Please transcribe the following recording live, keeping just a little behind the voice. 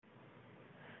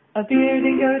A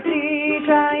bearded goatee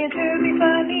trying to be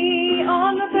funny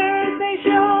on the Thursday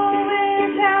show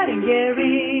with Tad and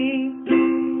Gary.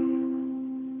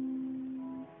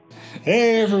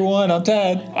 Hey everyone, I'm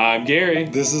Tad. I'm Gary.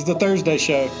 This is the Thursday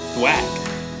show. Thwack.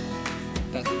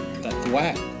 That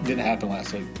thwack didn't happen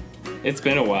last week It's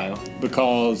been a while.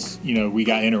 because, we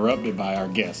got interrupted by our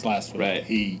guest last week. Right.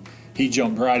 He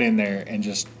jumped right in there and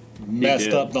just messed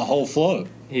did. up the whole flow.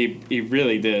 He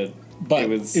really did. But it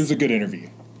was a good interview.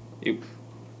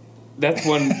 That's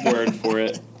one word for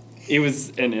it. It was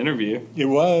an interview. It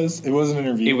was an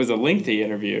interview. It was a lengthy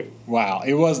interview. Wow.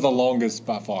 It was the longest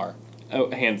by far.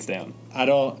 Oh, hands down. I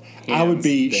would Hands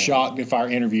be down. shocked if our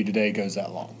interview today goes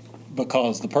that long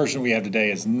because the person we have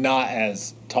today is not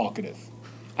as talkative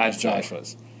I'd as say. Josh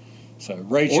was. So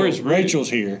Or is rude. Rachel's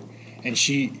here, and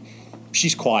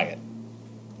she's quiet.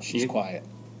 She's You- quiet.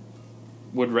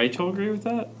 Would Rachel agree with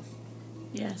that?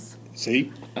 Yes.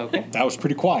 See, Okay. that was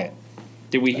pretty quiet.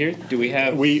 Did we hear? Do we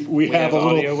have? We have a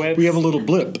audio little waves? we have a little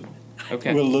blip.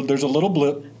 Okay. There's a little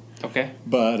blip, Okay.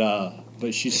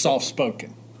 but she's soft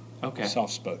spoken. Okay.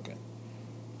 Soft spoken.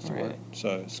 All right.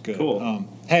 So it's good. Cool.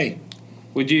 Hey.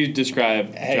 Would you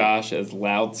describe Hey. Josh as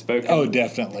loud spoken? Oh,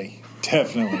 definitely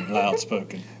loud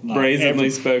spoken. Like brazenly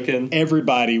spoken.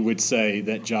 Everybody would say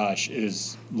that Josh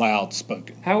is loud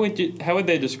spoken. How would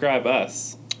they describe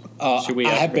us? Should we I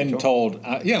ask have been Rachel?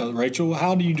 told. Rachel,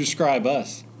 how do you describe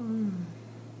us?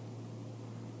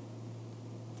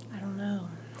 I don't know.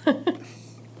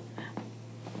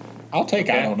 I'll take.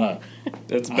 Okay. I don't know.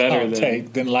 That's better I'll than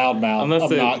take than loudmouth, Unless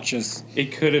obnoxious.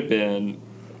 It could have been.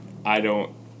 I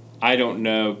don't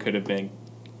know. Could have been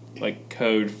like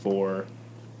code for.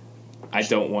 I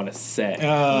don't want to say.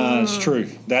 It's true.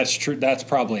 That's true. That's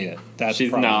probably it. She's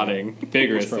probably nodding it.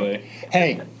 vigorously.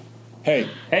 Hey,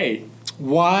 Hey,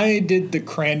 why did the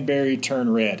cranberry turn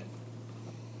red?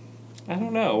 I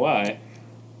don't know why.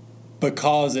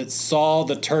 Because it saw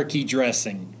the turkey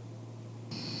dressing.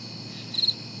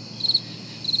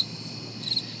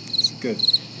 It's a good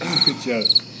joke.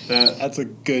 That's a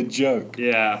good joke.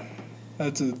 Yeah.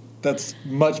 That's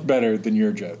much better than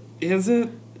your joke. Is it?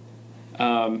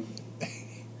 I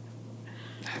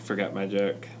forgot my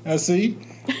joke. See?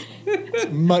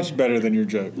 It's much better than your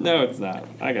joke. No, it's not.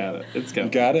 I got it. It's coming.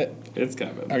 You got it? It's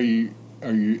coming. Are you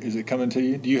is it coming to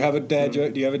you? Do you have a dad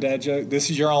joke? Do you have a dad joke? This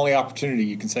is your only opportunity.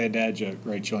 You can say a dad joke,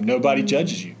 Rachel, and nobody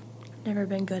judges you. Never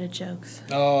been good at jokes.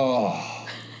 Oh.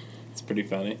 It's pretty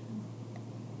funny.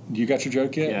 You got your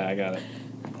joke yet? Yeah, I got it.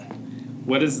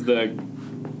 What is the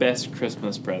best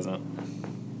Christmas present?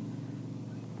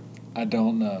 I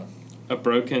don't know. A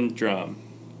broken drum.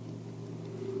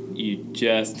 You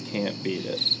just can't beat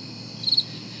it.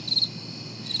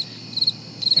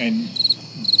 And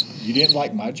you didn't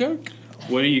like my joke?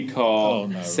 What do you call Oh,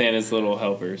 no. Santa's little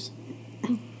helpers?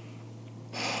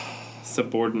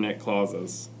 Subordinate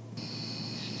clauses.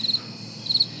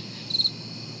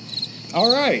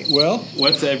 All right. Well,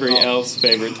 What's every elf's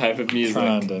favorite type of music?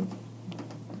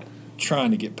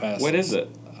 trying to get past What this. is it?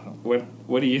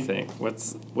 What do you think?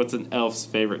 What's an elf's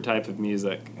favorite type of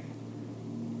music?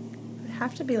 It'd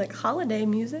have to be like holiday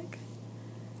music.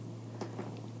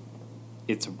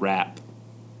 It's rap.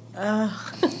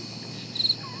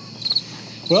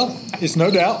 Well, it's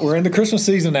no doubt we're in the Christmas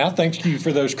season now. Thank you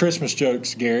for those Christmas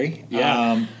jokes, Gary.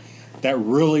 Yeah. That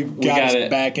really got us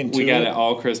back into We got it. it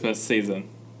all Christmas season.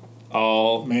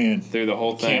 All Man, through the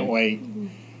whole thing. can't wait.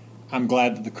 I'm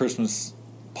glad that the Christmas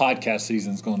podcast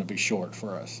season is going to be short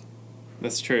for us.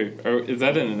 That's true. Is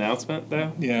that an announcement,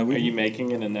 though? Yeah, Are you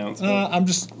making an announcement? I'm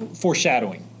just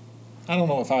foreshadowing. I don't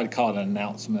know if I would call it an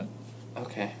announcement.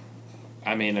 Okay.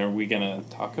 I mean, are we going to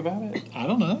talk about it? I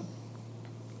don't know.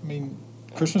 I mean,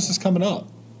 Christmas is coming up.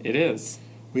 It is.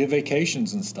 We have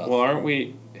vacations and stuff. Well, aren't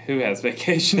we? Who has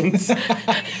vacations?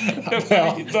 What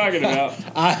are you talking about?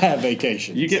 I have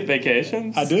vacations. You get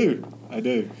vacations? I do.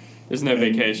 There's no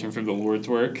vacation from the Lord's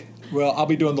work. Well, I'll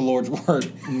be doing the Lord's work,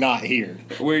 not here.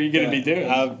 Where are you going to be doing?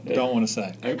 I don't want to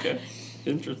say. Okay.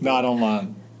 Interesting. Not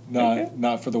online. Okay.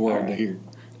 Not for the world All right. to hear.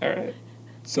 All right.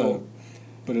 So, Cool.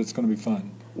 But it's going to be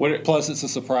fun. What? Plus, it's a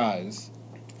surprise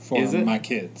for Is it? my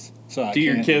kids. So I Do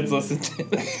your can't- kids listen to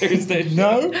the Thursday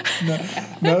show?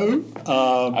 No.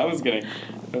 I was gonna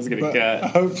But cut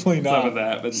hopefully not. some of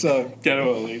that, but So kind of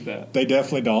want to leave that. they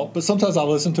definitely don't. But sometimes I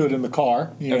listen to it in the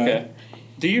car. You know. Okay.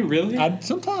 Do you really?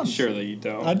 Sometimes. Surely you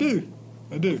don't. I do.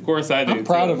 Of course I do. I'm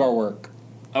proud too. of our work.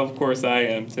 Of course I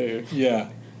am too. Yeah.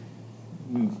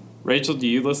 Rachel, do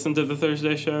you listen to the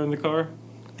Thursday show in the car?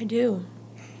 I do.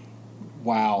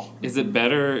 Wow. Is it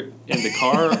better in the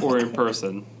car or in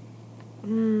person?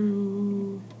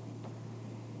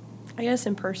 I guess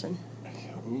in person.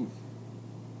 Ooh.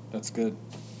 That's good.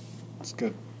 That's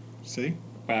good. See?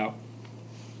 Wow.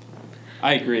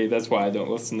 I agree. That's why I don't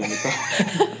listen to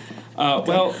the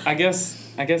Well, I guess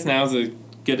now's as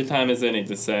good a time as any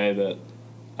to say that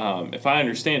if I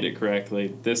understand it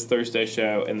correctly, this Thursday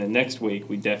show and the next week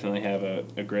we definitely have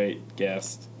a great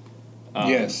guest.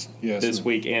 Yes. This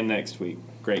week and next week,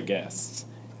 great guests.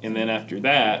 And then after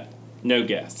that, no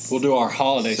guests. We'll do our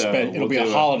holiday So special. It'll we'll be a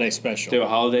do holiday special. Do a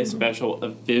holiday special, a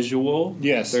visual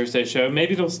Yes. Thursday show.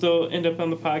 Maybe it'll still end up on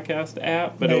the podcast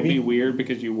app, but it'll Maybe. be weird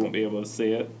because you won't be able to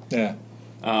see it. Yeah.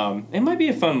 It might be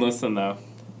a fun listen, though.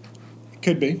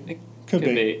 Could be. Could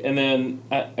be. And then,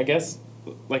 I guess,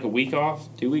 like a week off,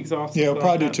 2 weeks off? Yeah, we'll something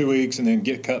probably like do 2 weeks and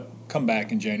then come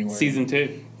back in January. that? Season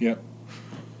 2. Yep.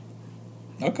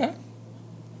 Okay.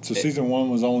 So season 1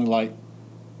 was only like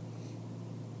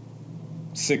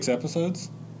 6 episodes?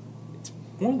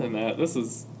 More than that. This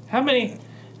is... How many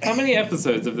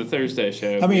episodes of the Thursday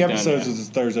show? How many we've done episodes now? is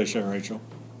the Thursday show, Rachel?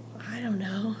 I don't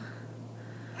know.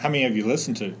 How many have you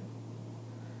listened to?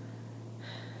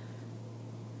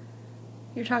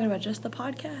 You're talking about just the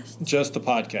podcast? Just the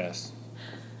podcast.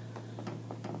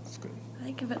 That's good. I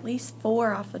think of at least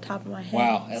 4 off the top of my head.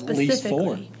 Wow, at least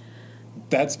 4. specifically.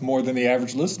 That's more than the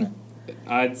average listener.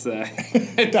 I'd say.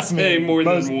 I mean, more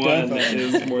most than one definitely.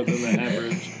 is more than the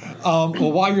average.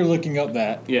 Well, while you're looking up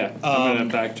that, Yeah, I'm going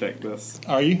to fact check this.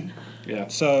 are you? Yeah.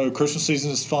 So Christmas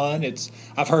season is fun.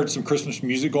 I've heard some Christmas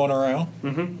music going around.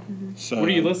 Mm-hmm. So What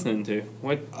are you listening to?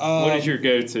 What is your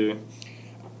go-to?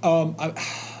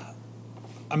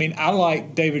 I mean, I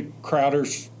like David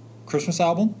Crowder's Christmas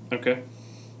album. Okay.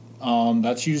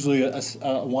 That's usually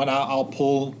a one I'll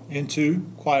pull into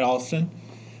quite often.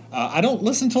 I don't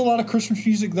listen to a lot of Christmas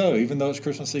music, though, even though it's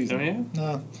Christmas season. Oh, yeah?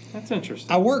 No. That's interesting.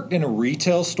 I worked in a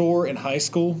retail store in high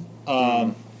school,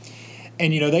 and,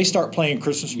 they start playing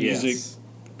Christmas music Yes.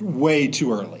 way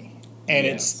too early. And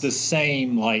Yes. it's the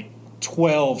same,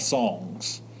 12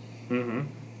 songs. Mm-hmm.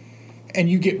 And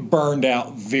you get burned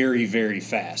out very, very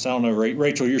fast. I don't know,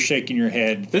 Rachel, you're shaking your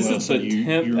head. This is so the you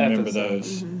 10th remember episode.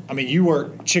 those. I mean, you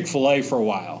worked Chick-fil-A for a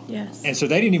while. Yes. And so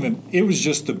they didn't even, it was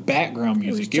just the background It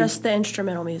was music. just the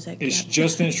instrumental music. It's yeah.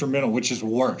 just instrumental, which is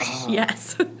worse.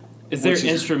 Yes. Is there Which is-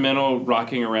 instrumental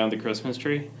rocking around the Christmas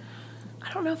tree?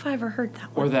 I don't know if I ever heard that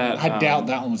Or one. that... I doubt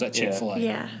that one was at Chick-fil-A.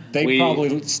 Yeah. They We-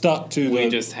 probably stuck to We the...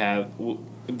 just had...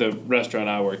 The restaurant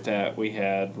I worked at, we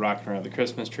had Rocking Around the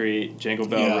Christmas Tree, Jingle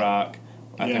Bell Yeah. Rock.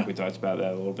 I Yeah. think we talked about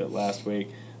that a little bit last week.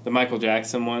 The Michael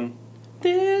Jackson one.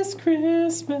 This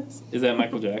Christmas. Is that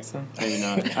Michael Jackson? Maybe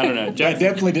not. I don't know. That Jackson,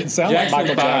 definitely didn't sound like Jackson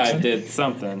Michael 5 Jackson. did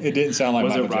something. It didn't sound like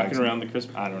Was Michael it Rocking Jackson. Around the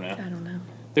Christmas? I don't know. I don't know.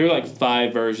 There were like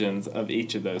 5 versions of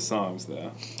each of those songs,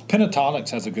 though.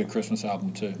 Pentatonics has a good Christmas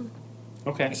album, too.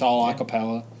 Okay. It's all a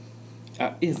cappella.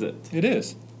 Is it? It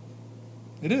is.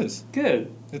 It is.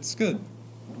 Good. It's good.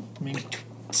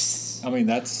 I mean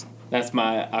that's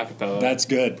my acapella. that's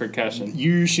good. Percussion.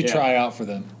 You should Yeah. try out for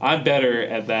them. I'm better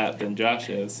at that than Josh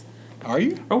is. Are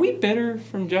you? Are we better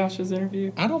from Josh's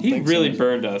interview? I don't He think so. really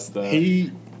burned us, though.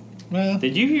 Well,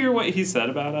 Did you hear what he said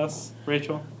about us,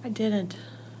 Rachel? I didn't.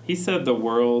 He said the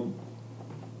world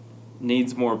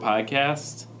needs more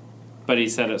podcasts, but he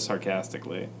said it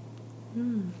sarcastically.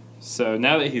 So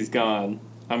now that he's gone,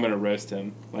 I'm going to roast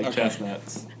him like Okay.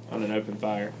 chestnuts on an open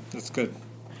fire. that's good.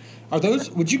 Are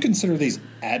those? Would you consider these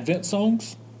Advent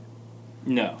songs?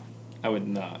 No, I would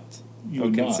not. You I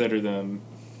would would not. consider them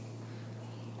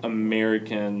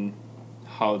American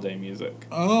holiday music.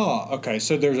 Oh, okay.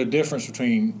 So there's a difference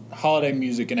between holiday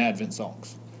music and Advent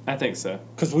songs. I think so.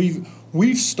 Because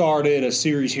we've started a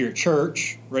series here at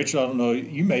church. Rachel, I don't know.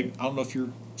 I don't know if you're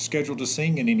scheduled to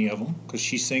sing in any of them because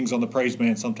she sings on the praise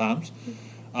band sometimes.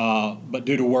 But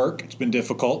due to work, it's been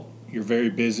difficult. You're very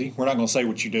busy. We're not going to say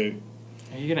what you do.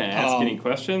 Are you going to ask any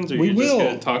questions, or We you're just will.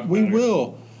 going to talk about We it?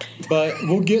 will. But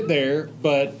we'll get there.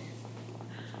 But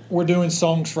we're doing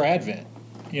songs for Advent,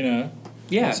 Yeah.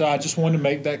 And so I just wanted to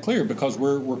make that clear because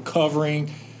we're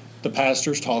covering the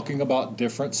pastors talking about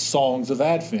different songs of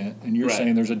Advent, and you're Right.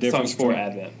 saying there's a difference Songs for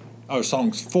between Advent.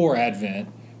 songs for Advent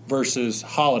versus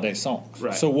holiday songs.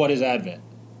 Right. So what is Advent?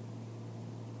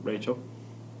 Rachel?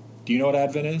 Do you know what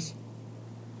Advent is?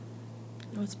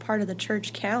 Well, it's part of the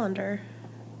church calendar,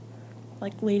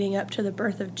 like leading up to the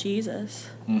birth of Jesus.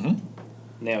 Mm-hmm.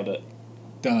 Nailed it.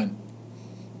 Done.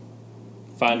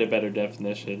 Find a better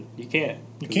definition. You can't.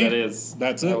 You 'Cause can't.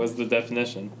 That That was the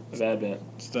definition of Advent.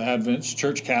 It's the Advent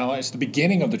church calendar. It's the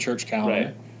beginning of the church calendar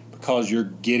Right. because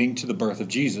you're getting to the birth of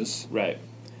Jesus. Right.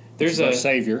 There's There's our a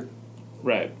Savior.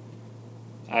 right.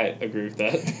 I agree with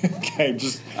that. Okay,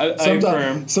 just I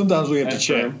affirm. sometimes we have I to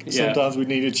check. affirm, yeah. Sometimes we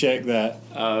need to check that.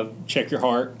 Check your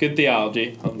heart. Good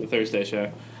theology on the Thursday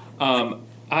show.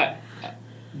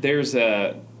 there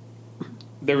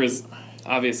was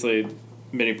obviously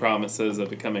many promises of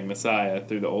becoming Messiah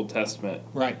through the Old Testament.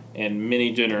 Right. And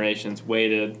many generations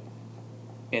waited,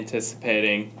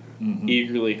 anticipating,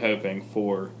 eagerly hoping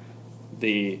for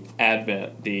the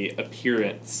advent, the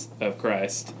appearance of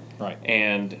Christ. Right.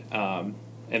 And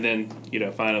then,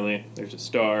 finally there's a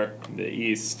star in the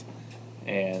east,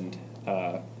 and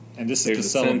this there's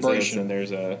is the a census, celebration. and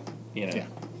there's a,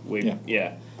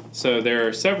 Yeah. So there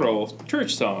are several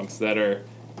church songs that are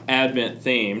Advent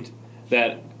themed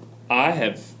that I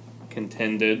have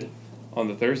contended on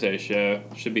the Thursday show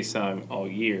should be sung all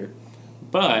year,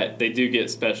 but they do get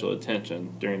special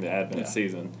attention during the Advent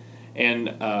season.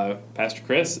 And Pastor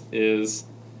Chris is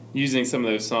using some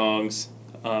of those songs,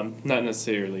 not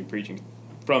necessarily preaching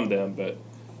from them, but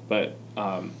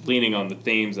leaning on the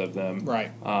themes of them,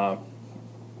 Right.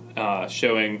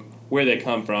 Showing where they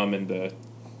come from in the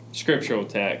scriptural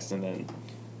text, and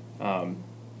then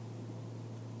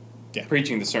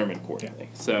preaching the sermon accordingly.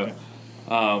 So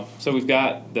we've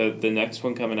got the next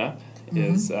one coming up.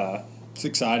 Is it's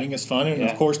exciting, it's fun, and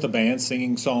of course the band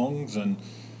singing songs, and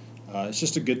it's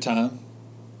just a good time.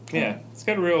 Yeah, it's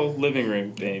got a real living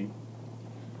room theme.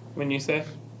 Wouldn't you say?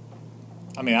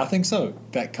 I mean, I think so.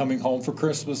 That coming home for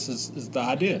Christmas is the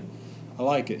idea. I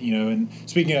like it, And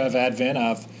speaking of Advent,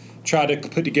 I've tried to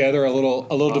put together a little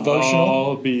devotional.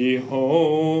 I'll be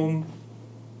home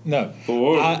No,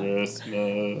 for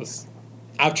Christmas.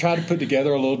 I've tried to put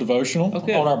together a little devotional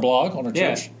on our blog, on our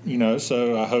church.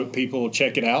 So I hope people will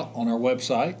check it out on our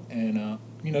website, and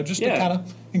just the kind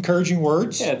of encouraging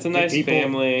words. Yeah, it's a nice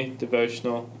family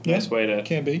devotional. Nice way to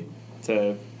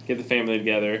get the family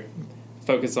together.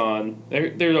 Focus on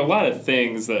there are a lot of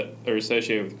things that are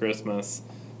associated with Christmas.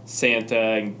 Santa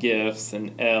and gifts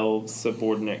and elves,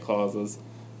 subordinate clauses,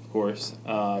 of course.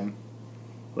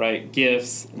 Right?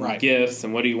 Gifts. Right. Gifts.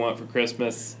 And what do you want for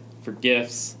Christmas? For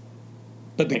gifts.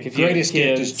 But the greatest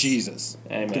gift is Jesus.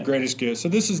 Amen. The greatest gift. So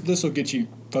this will get you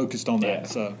focused on that. Yeah.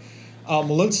 So,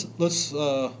 let's.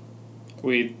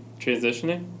 We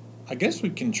transitioning? I guess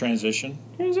we can transition.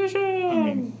 Transition. I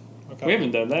mean, okay. We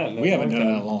haven't done that. We haven't done that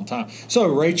in a long time. So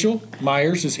Rachel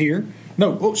Myers is here.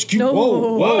 No, excuse me. No.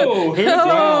 Whoa. Who's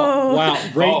Wow.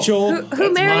 Rachel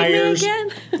Who married Myers me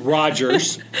again?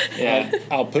 Rogers. Yeah.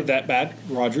 I'll put that back.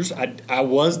 Rogers. I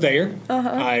was there.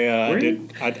 I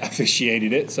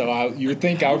officiated it, so you would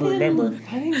think I would remember.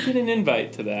 I didn't get an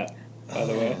invite to that, by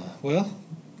the way. Well,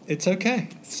 it's okay.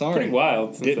 Sorry. Pretty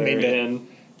wild. Since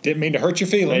Didn't mean to hurt your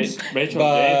feelings. Rachel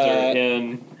and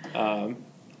James are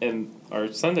in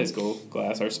our Sunday school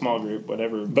class, our small group,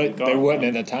 whatever. But they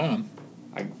wasn't at the time.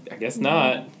 I guess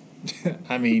not.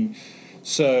 I mean,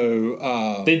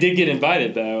 so they did get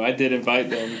invited, though. I did invite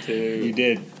them to. You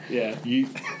did. Yeah.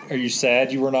 Are you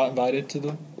sad you were not invited to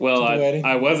the wedding?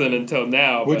 I wasn't until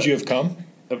now. Would you have come?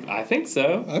 I think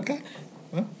so. Okay.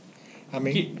 Well, I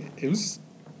mean, it was.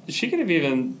 She could have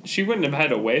even. She wouldn't have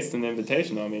had to waste an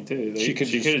invitation on me too. She could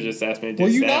have just asked me to do. Were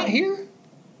you sound. not here?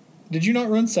 Did you not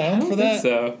run sound for that? I don't think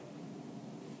so.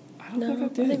 I don't No, think I I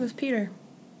did. think it was Peter.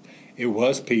 It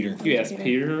was Peter. You asked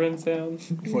Peter to run sound?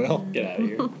 Well, Get out of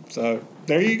here. So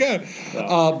there you go.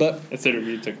 No. But Instead of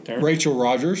you took a turn. Rachel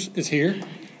Rogers is here.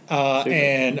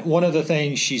 And one of the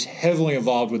things she's heavily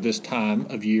involved with this time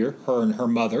of year, her and her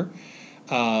mother,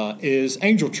 is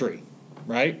Angel Tree,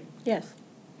 right? Yes.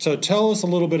 So tell us a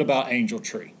little bit about Angel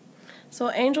Tree.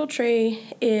 So Angel Tree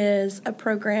is a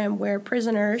program where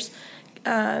prisoners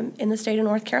in the state of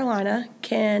North Carolina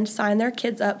can sign their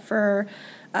kids up for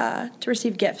to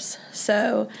receive gifts.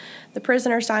 So the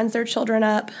prisoner signs their children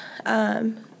up.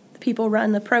 The people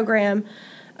run the program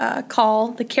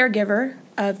call the caregiver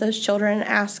of those children and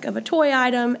ask of a toy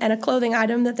item and a clothing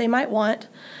item that they might want.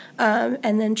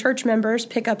 And then church members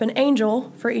pick up an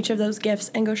angel for each of those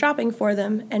gifts and go shopping for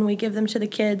them, and we give them to the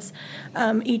kids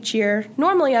each year,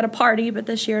 normally at a party, but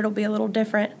this year it'll be a little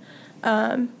different.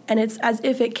 And it's as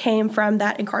if it came from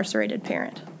that incarcerated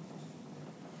parent.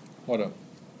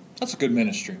 That's a good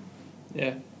ministry.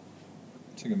 Yeah.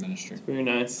 It's a good ministry. Very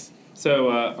nice. So,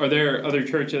 are there other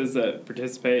churches that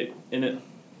participate in it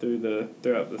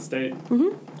throughout the state?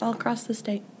 Mm-hmm. All across the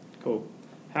state. Cool.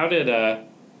 How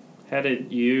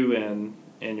did you and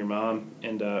your mom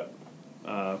end up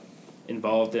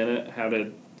involved in it? How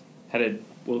did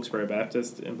Wilkesboro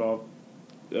Baptist end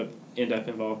up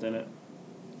involved in it?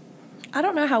 I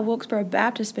don't know how Wilkesboro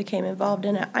Baptist became involved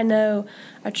in it. I know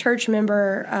a church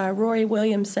member, Rory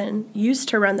Williamson, used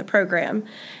to run the program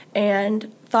and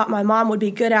thought my mom would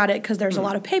be good at it because there's a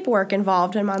lot of paperwork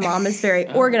involved, and my mom is very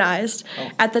organized.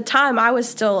 At the time, I was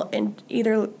still in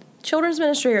either children's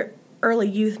ministry or early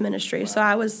youth ministry, so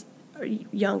I was or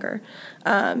younger.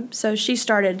 So she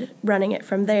started running it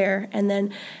from there. And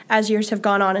then as years have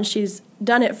gone on and she's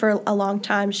done it for a long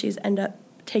time, she's ended up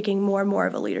taking more and more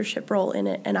of a leadership role in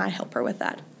it, and I help her with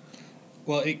that.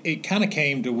 Well, it kind of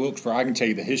came to Wilkesboro. I can tell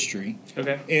you the history.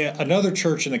 Okay. Another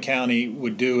church in the county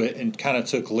would do it and kind of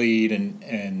took lead,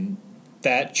 and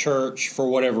that church, for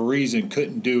whatever reason,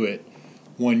 couldn't do it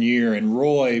one year. And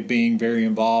Roy, being very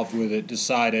involved with it,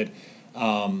 decided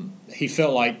he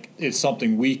felt like it's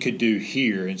something we could do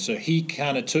here. And so he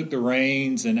kind of took the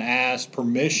reins and asked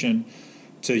permission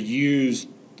to use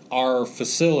our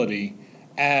facility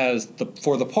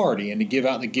for the party and to give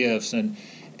out the gifts.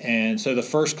 And so the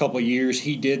first couple of years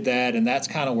he did that, and that's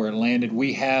kind of where it landed.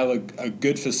 We have a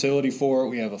good facility for it.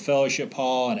 We have a fellowship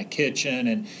hall and a kitchen,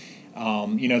 and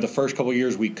the first couple of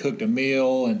years we cooked a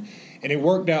meal, and it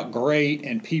worked out great,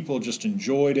 and people just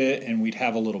enjoyed it. And we'd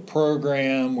have a little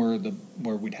program where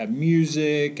we'd have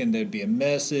music, and there'd be a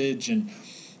message, and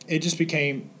it just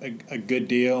became a good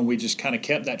deal. And we just kind of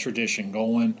kept that tradition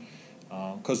going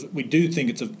because we do think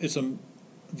it's a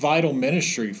vital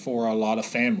ministry for a lot of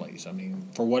families. I mean,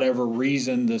 for whatever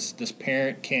reason, this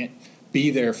parent can't be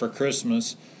there for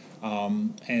Christmas,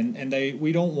 and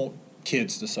we don't want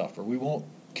kids to suffer. We want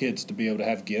kids to be able to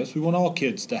have gifts. We want all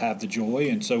kids to have the joy,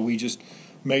 and so we just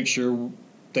make sure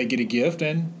they get a gift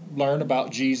and learn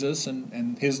about Jesus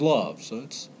and His love. So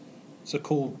it's a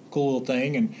cool little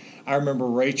thing. And I remember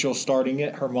Rachel starting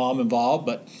it, her mom involved,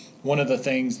 but one of the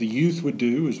things the youth would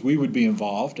do is we would be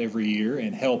involved every year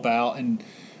and help out, and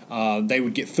they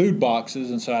would get food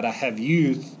boxes, and so I'd have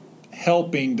youth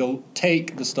helping to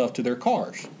take the stuff to their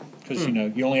cars because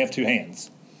you only have two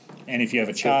hands, and if you have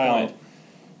a child,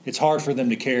 it's hard for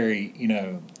them to carry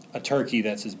a turkey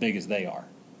that's as big as they are.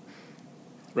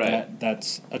 Right.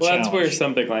 That's a challenge. That's where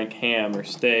something like ham or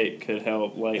steak could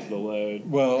help lighten the load.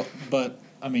 Well, but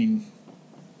I mean,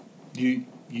 you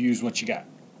use what you got.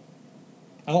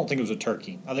 I don't think it was a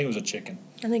turkey. I think it was a chicken.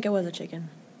 I think it was a chicken.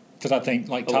 Because I think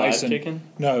like a Tyson. Live chicken?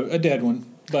 No, a dead one.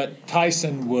 But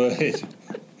Tyson would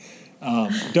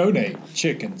donate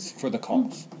chickens for the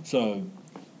cause. So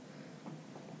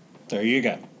there you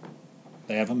go.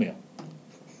 They have a meal.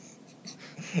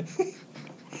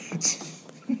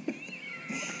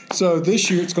 So this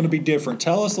year it's going to be different.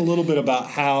 Tell us a little bit about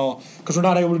how, because we're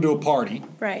not able to do a party.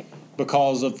 Right.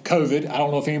 Because of COVID. I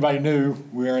don't know if anybody knew.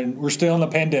 We're still in the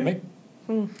pandemic.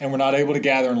 And we're not able to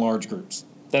gather in large groups.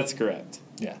 That's correct.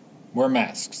 Yeah. Wear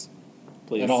masks.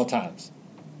 Please. At all times.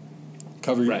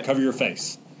 Cover your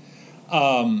face.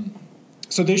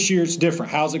 So this year it's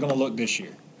different. How's it going to look this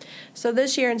year? So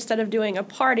this year, instead of doing a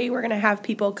party, we're going to have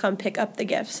people come pick up the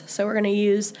gifts. So we're going to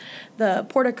use the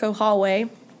portico hallway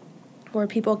where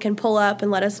people can pull up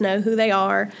and let us know who they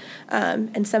are,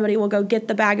 and somebody will go get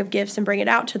the bag of gifts and bring it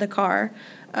out to the car.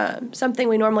 Something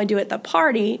we normally do at the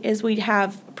party is we'd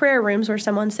have prayer rooms where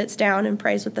someone sits down and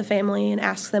prays with the family and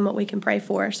asks them what we can pray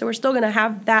for. So we're still going to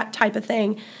have that type of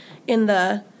thing in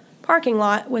the parking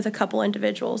lot with a couple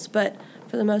individuals, but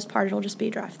for the most part, it'll just be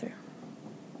drive-through.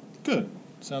 Good.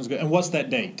 Sounds good. And what's that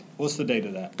date? What's the date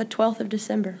of that? The 12th of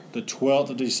December. The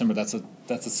 12th of December. That's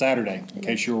a Saturday, in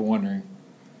case you were wondering.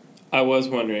 I was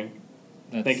wondering.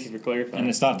 Thank you for clarifying. And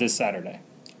it's not this Saturday.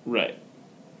 Right.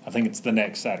 I think it's the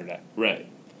next Saturday. Right.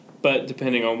 But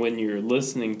depending on when you're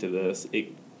listening to this,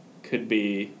 it could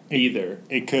be either.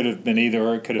 It could have been either,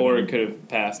 or it could have Or it could have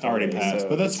passed already passed. So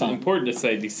but that's it's fine. important to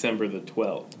say December the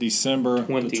 12th. December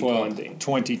 2020. the 12th,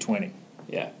 2020.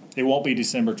 Yeah. It won't be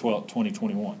December 12th,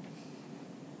 2021.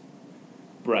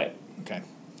 Right. Okay.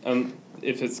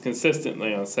 If it's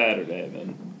consistently on Saturday,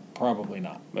 then probably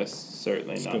not. Most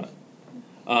certainly That's not. Good.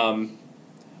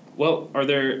 Well, are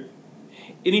there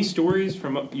any stories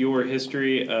from your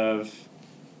history of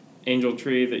Angel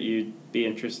Tree that you'd be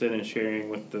interested in sharing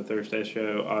with the Thursday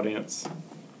Show audience,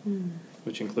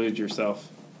 which includes yourself?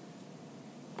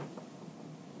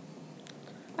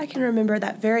 I can remember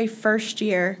that very first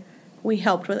year we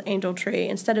helped with Angel Tree.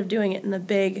 Instead of doing it in the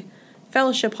big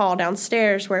fellowship hall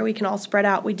downstairs where we can all spread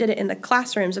out, we did it in the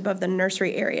classrooms above the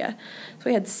nursery area. So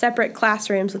we had separate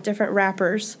classrooms with different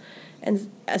wrappers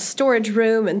and a storage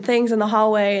room and things in the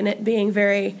hallway, and it being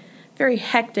very, very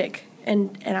hectic.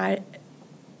 And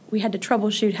we had to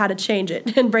troubleshoot how to change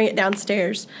it and bring it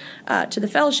downstairs to the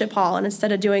fellowship hall. And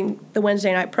instead of doing the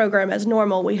Wednesday night program as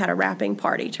normal, we had a wrapping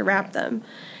party to wrap them.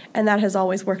 And that has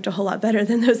always worked a whole lot better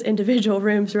than those individual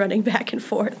rooms running back and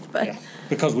forth. But Yeah.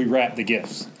 Because we wrap the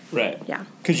gifts. Right. yeah.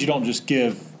 Because you don't just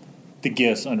give the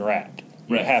gifts unwrapped.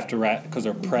 You Right. have to wrap because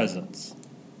they're presents.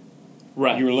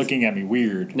 Right. You were looking at me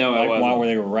weird. No, I like wasn't. While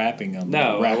they were wrapping them.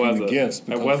 No, I wrapping wasn't. the gifts. I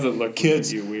because wasn't looking kids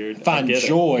at you weird. I find get it.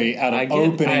 joy out of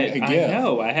opening a gift. I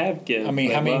know. I have kids. I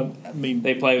mean,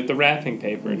 they play with the wrapping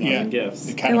paper and yeah, other gifts.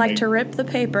 it They kinda like made- to rip the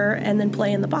paper and then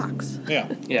play in the box.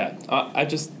 Yeah. Yeah, I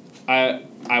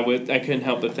couldn't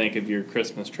help but think of your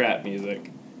Christmas trap music,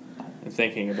 and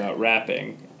thinking about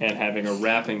rapping and having a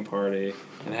rapping party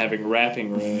and having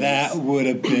rapping rooms. That would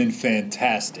have been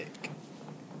fantastic.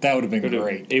 That would have been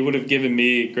great. It would have given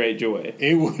me great joy.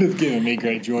 It would have given me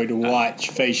great joy to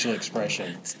watch facial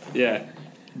expressions. Yeah,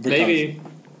 Because-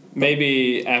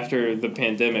 maybe after the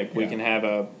pandemic we Yeah. can have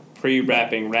a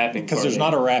pre-rapping rapping Because party there's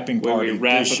not a rapping where party we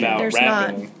rap this year. about There's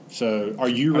rapping. So, are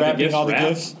you Are the wrapping gifts all the wrapped?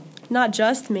 gifts? Not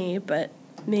just me, but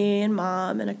me and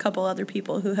Mom and a couple other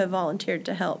people who have volunteered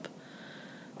to help.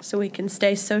 So we can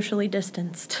stay socially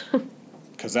distanced.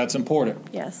 Because that's important.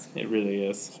 Yes. It really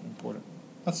is. It's important.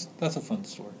 That's a fun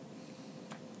story.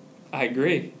 I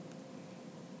agree.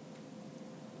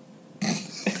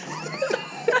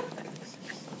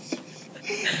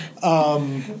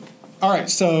 All right,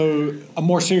 so a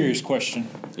more serious question.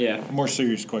 Yeah. A more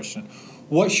serious question.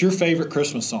 What's your favorite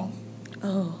Christmas song?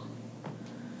 Oh.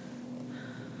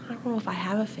 I don't know if I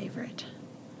have a favorite.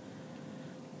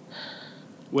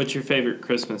 What's your favorite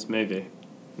Christmas movie?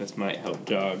 This might help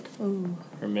jog Ooh.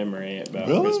 her memory about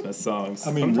Really? Christmas songs.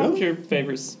 I mean, sometimes really? your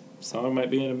favorite song might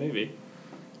be in a movie.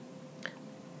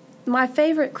 My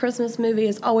favorite Christmas movie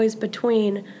is always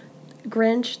between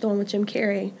Grinch, the one with Jim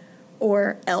Carrey,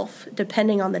 or Elf,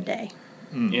 depending on the day.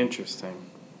 Interesting.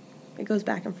 It goes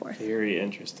back and forth. Very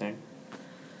interesting.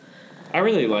 I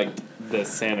really liked the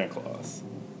Santa Claus.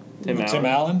 Tim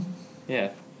Allen?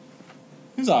 Yeah.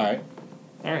 He's all right.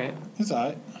 All right. He's all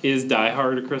right. Is Die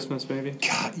Hard a Christmas movie?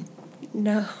 God,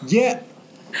 No. yeah.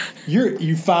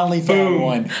 You finally found Boom.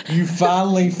 one. You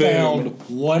finally Boom. found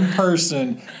one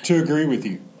person to agree with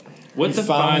you. What You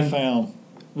finally found.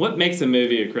 What makes a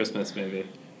movie a Christmas movie?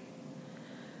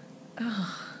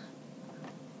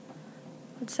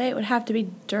 I'd say it would have to be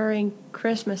during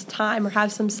Christmas time or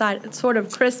have some sort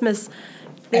of Christmas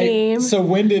Hey, theme. so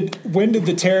when did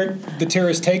the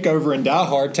terrorist takeover in Die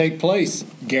Hard take place,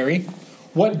 Gary?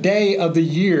 What day of the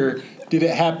year did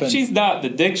it happen? She's not the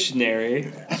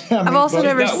dictionary. I've also but-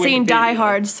 never not seen Wikipedia. Die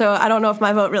Hard, so I don't know if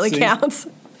my vote really See? counts.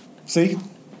 See,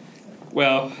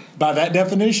 Well, by that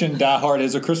definition, Die Hard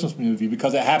is a Christmas movie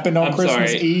because it happened on I'm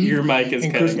Christmas sorry. Eve. Your mic is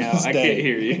and cutting Christmas out. I Day. can't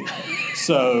hear you.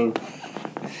 So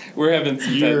We're having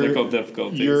some you're technical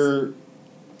difficulties. You're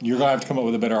gonna have to come up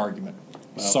with a better argument.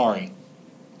 Sorry,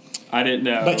 I didn't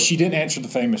know. but she didn't answer the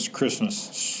famous Christmas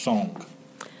song.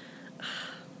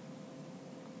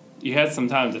 You had some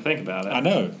time to think about it. I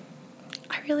know.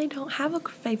 I really don't have a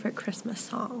favorite Christmas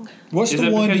song. What's Is the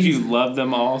it one because you love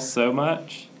them all so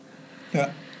much?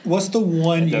 Yeah. What's the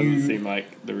one It doesn't you? seem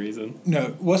like the reason.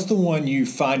 No. What's the one you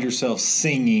find yourself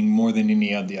singing more than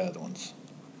any of the other ones?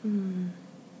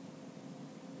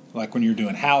 Like when you're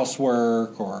doing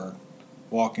housework or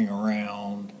walking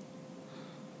around.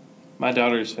 My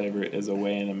daughter's favorite is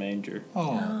Away in a Manger.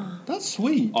 Oh, that's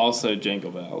sweet. Also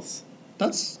Jingle Bells.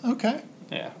 That's okay.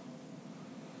 Yeah.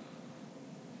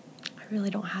 I really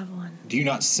don't have one. Do you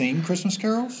not sing Christmas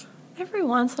carols? Every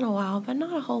once in a while, but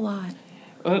not a whole lot.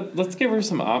 Let's give her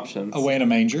some options. Away in a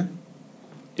manger.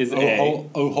 Is Oh, A,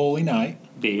 oh Holy Night.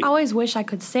 B. I always wish I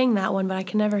could sing that one, but I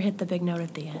can never hit the big note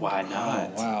at the end. Why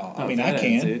not? Oh, wow. I Oh, mean, I that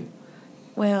can. attitude.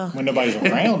 Well, When nobody's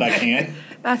around, I can.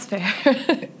 that's fair.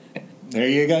 There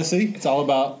you go. See, it's all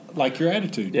about like your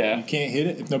attitude. Yeah. You can't hit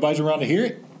it if nobody's around to hear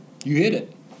it. You hit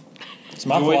it. It's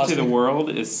my Joy philosophy. to the World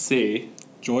is C.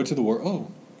 Joy to the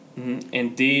world. Oh,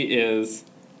 And D is,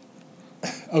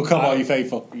 oh, come all you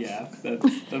faithful. yeah, that's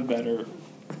a better.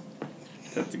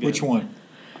 That's a good Which one?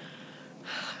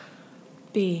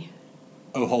 B.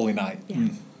 Oh, Holy Night. Yeah.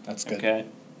 That's good. Okay.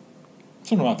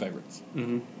 It's one of my favorites.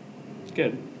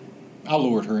 Good. I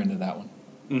lured her into that one.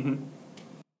 Mm-hmm.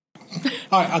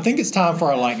 All right, I think it's time for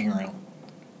our lightning round,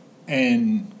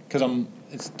 and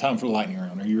it's time for the lightning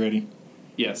round. Are you ready?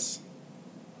 Yes.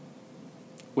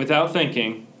 Without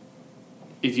thinking,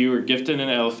 if you were gifted an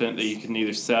elephant that you could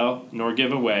neither sell nor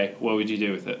give away, what would you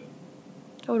do with it?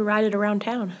 I would ride it around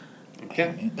town. Okay.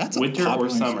 Man, that's a Winter or popular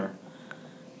answer. summer?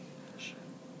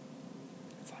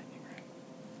 It's lightning round.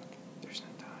 Okay. There's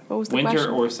no time. What was the Winter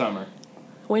question? or summer?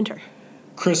 Winter.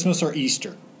 Christmas or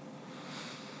Easter?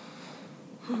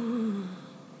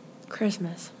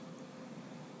 Christmas.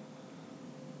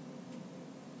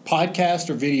 Podcast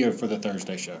or video for the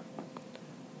Thursday show?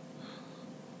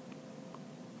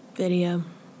 Video.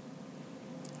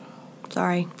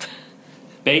 Sorry.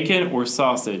 Bacon or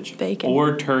sausage? Bacon.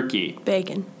 Or turkey?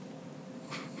 Bacon.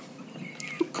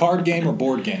 Card game or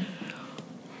board game?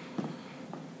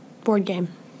 Board game.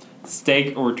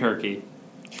 Steak or turkey?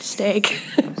 Steak.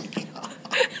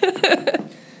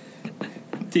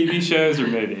 TV shows or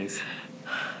movies?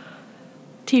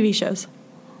 TV shows.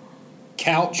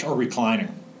 Couch or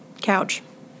recliner? Couch.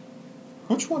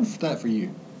 Which one's that for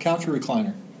you? Couch or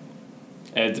recliner?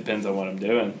 It depends on what I'm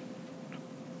doing.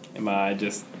 Am I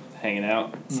just hanging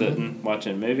out, sitting,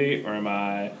 watching a movie, or am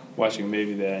I watching a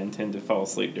movie that I intend to fall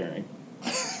asleep during?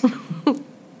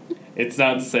 It's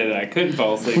not to say that I couldn't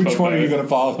fall asleep. Which one are you going to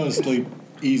fall asleep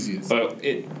easiest? But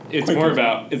it's more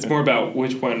about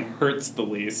which one hurts the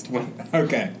least.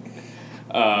 Okay.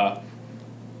 I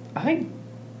think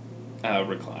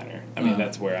recliner. I mean,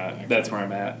 that's where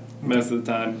I'm at most of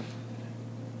the time.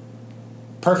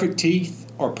 Perfect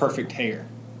teeth or perfect hair?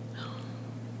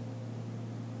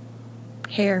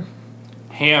 Hair.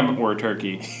 Ham or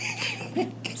turkey?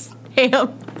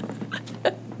 Ham.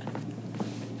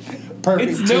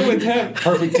 Perfect It's teeth, no attempt.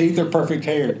 Perfect teeth or perfect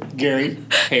hair? Gary?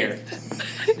 Hair.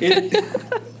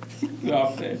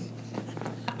 Off there.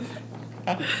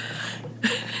 I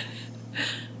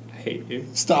hate you.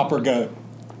 Stop or go?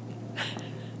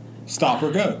 Stop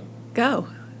or go? Go.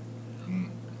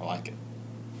 I like it.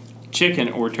 Chicken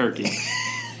or turkey?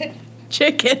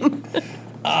 Chicken.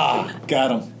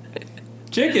 Got him.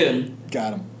 Chicken.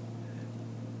 Got him.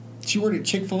 She ordered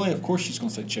Chick-fil-A. Of course she's going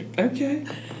to say chicken. Okay.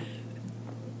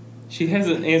 She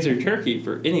hasn't answered turkey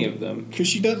for any of them. Because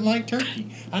she doesn't like turkey.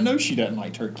 I know she doesn't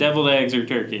like turkey. Deviled eggs or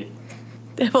turkey?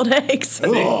 Deviled eggs.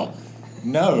 Ugh.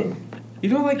 No. You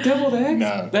don't like deviled eggs?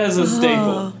 No. That is a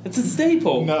staple. It's a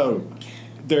staple. No.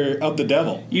 They're of the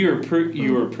devil. You are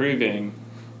proving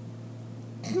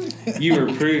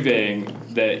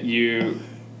that you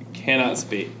cannot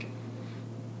speak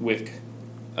with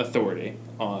authority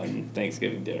on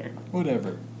Thanksgiving dinner.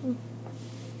 Whatever.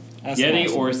 That's Yeti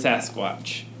awesome. or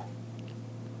Sasquatch?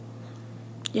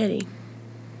 Yeti.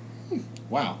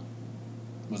 Wow.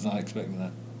 Was not expecting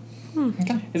that.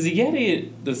 Okay. Is a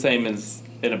Yeti the same as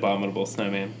an abominable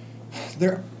snowman?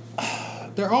 They're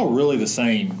all really the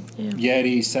same. Yeah.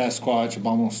 Yeti, Sasquatch,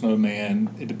 abominable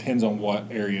snowman. It depends on what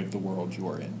area of the world you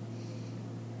are in.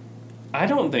 I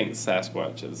don't think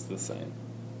Sasquatch is the same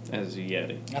as a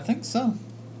Yeti. I think so.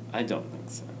 I don't think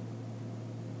so.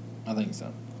 I think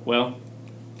so. Well,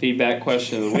 feedback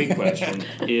question of the week question.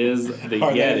 Is the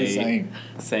Are they Yeti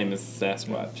the same? as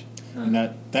Sasquatch? And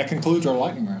that concludes our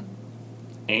lightning round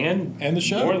And and the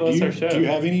show. More or less do you, our show. Do you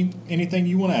have anything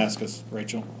you want to ask us,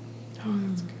 Rachel?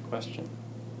 That's a good question.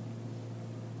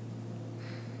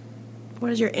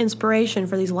 What is your inspiration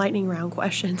for these lightning round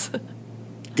questions?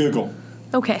 Google.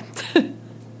 Okay.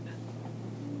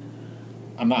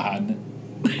 I'm not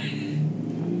hiding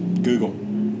it. Google.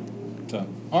 So,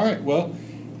 all right. Well,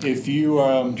 if you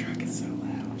Truck is so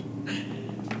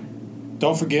loud.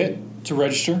 don't forget to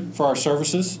register for our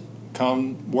services.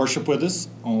 Come worship with us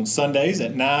on Sundays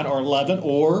at 9 or 11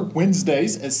 or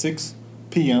Wednesdays at 6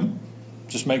 p.m.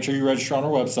 Just make sure you register on our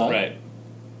website. Right.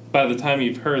 By the time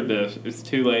you've heard this, it's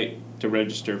too late to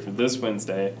register for this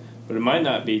Wednesday, but it might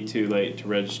not be too late to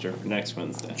register for next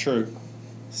Wednesday. True.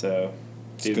 So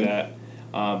do good. that.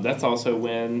 That's also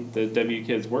when the W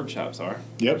Kids workshops are.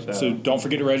 Yep. So don't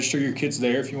forget to register your kids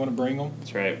there if you want to bring them.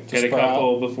 That's right. Just Get a proud.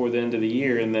 couple before the end of the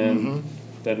year, and then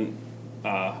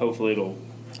hopefully it'll.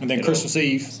 And then It'll Christmas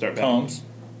Eve start back. comes.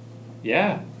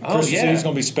 Yeah. Christmas Eve is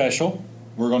going to be special.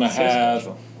 We're going to So have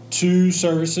special. 2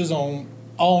 services all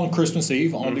on Christmas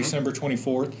Eve on December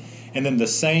 24th. And then the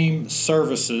same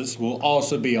services will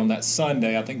also be on that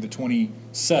Sunday, I think the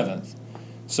 27th.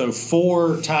 So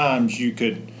 4 times you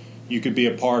could be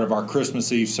a part of our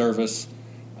Christmas Eve service.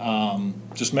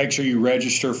 Just make sure you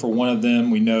register for one of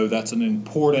them. We know that's an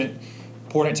important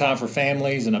time for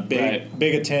families and a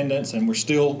big attendance, and we're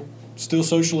still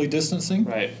socially distancing.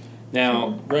 Right.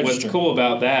 Now, So register. what's cool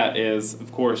about that is,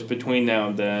 of course, between now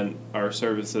and then, our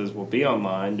services will be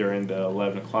online during the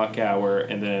 11 o'clock hour,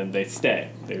 and then they stay.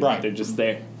 They're just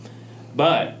there.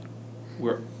 But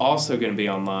we're also going to be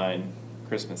online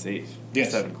Christmas Eve,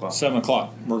 Yes, 7 o'clock. 7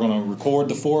 o'clock. We're going to record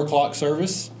the 4 o'clock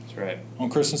service That's right. on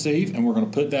Christmas Eve, and we're going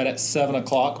to put that at 7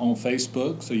 o'clock on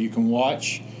Facebook so you can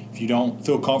watch if you don't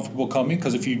feel comfortable coming.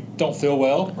 Because if you don't feel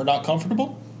well or not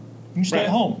comfortable, you can stay Right.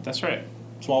 at home. That's right.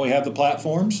 That's why we have the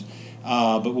platforms.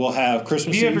 But we'll have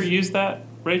Christmas Have you Eve. ever used that,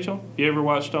 Rachel? Have you ever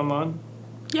watched online?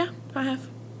 Yeah, I have.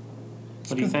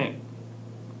 What do you think?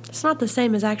 It's not the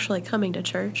same as actually coming to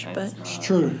church, but It's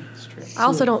true. It's true. I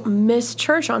also don't miss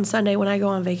church on Sunday when I go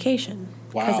on vacation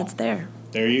because Wow. it's there.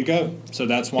 There you go. So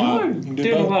that's You why are you can do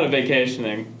doing a both. lot of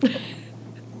vacationing.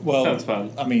 Well, Sounds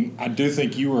fun. I mean, I do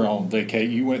think you were on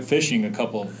vacation. You went fishing a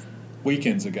couple of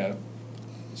weekends ago.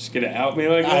 Just gonna out me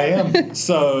like that? I am.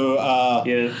 So,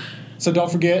 Yeah. so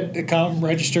don't forget to come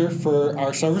register for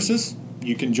our services.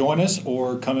 You can join us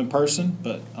or come in person,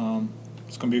 but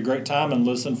it's going to be a great time, and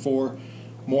listen for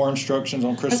more instructions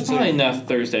on Christmas That's probably Eve. enough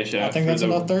Thursday show. I think for that's the-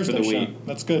 enough Thursday for the show. week.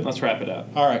 That's good. Let's wrap it up.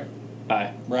 All right,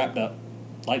 Bye. wrapped up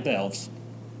like the elves.